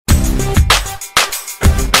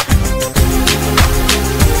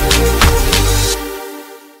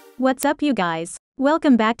What's up, you guys?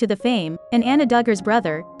 Welcome back to the fame, and Anna Duggar's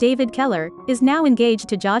brother, David Keller, is now engaged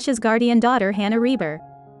to Josh's guardian daughter Hannah Reber.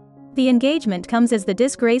 The engagement comes as the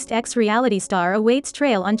disgraced ex-reality star awaits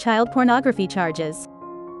trial on child pornography charges.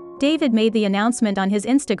 David made the announcement on his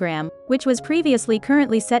Instagram, which was previously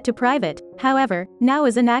currently set to private, however, now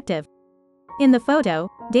is inactive. In the photo,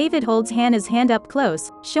 David holds Hannah's hand up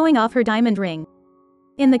close, showing off her diamond ring.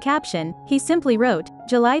 In the caption, he simply wrote,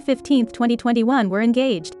 "July 15, 2021 we're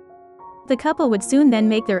engaged." The couple would soon then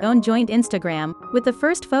make their own joint Instagram, with the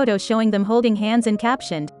first photo showing them holding hands and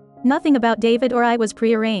captioned, "Nothing about David or I was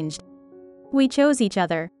prearranged. We chose each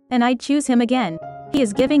other, and I'd choose him again. He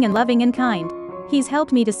is giving and loving and kind. He's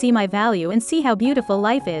helped me to see my value and see how beautiful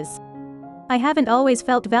life is. I haven't always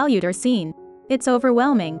felt valued or seen. It's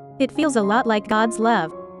overwhelming. It feels a lot like God's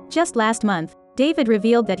love." Just last month, David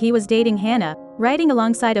revealed that he was dating Hannah, writing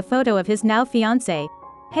alongside a photo of his now fiancée,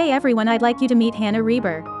 "Hey everyone, I'd like you to meet Hannah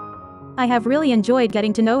Reber. I have really enjoyed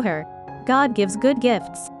getting to know her. God gives good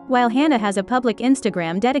gifts." While Hannah has a public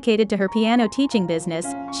Instagram dedicated to her piano teaching business,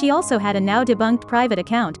 she also had a now debunked private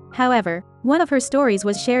account. However, one of her stories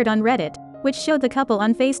was shared on Reddit, which showed the couple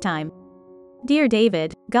on FaceTime. "Dear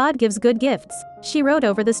David, God gives good gifts," she wrote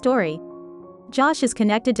over the story. Josh is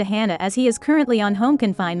connected to Hannah as he is currently on home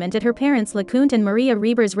confinement at her parents' LeCount and Maria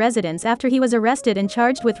Reber's residence after he was arrested and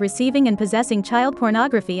charged with receiving and possessing child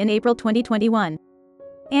pornography in April 2021.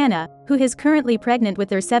 Anna, who is currently pregnant with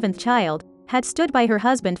their 7th child, had stood by her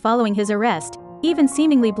husband following his arrest, even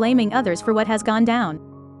seemingly blaming others for what has gone down.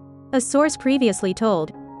 A source previously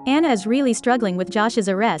told, "Anna is really struggling with Josh's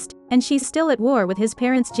arrest, and she's still at war with his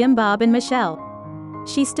parents Jim, Bob and Michelle.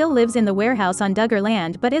 She still lives in the warehouse on Duggar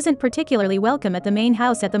land but isn't particularly welcome at the main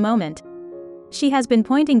house at the moment. She has been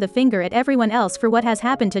pointing the finger at everyone else for what has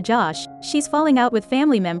happened to Josh. She's falling out with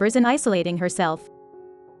family members and isolating herself."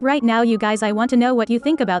 Right now, you guys, I want to know what you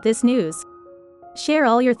think about this news. Share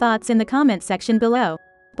all your thoughts in the comment section below.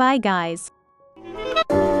 Bye guys.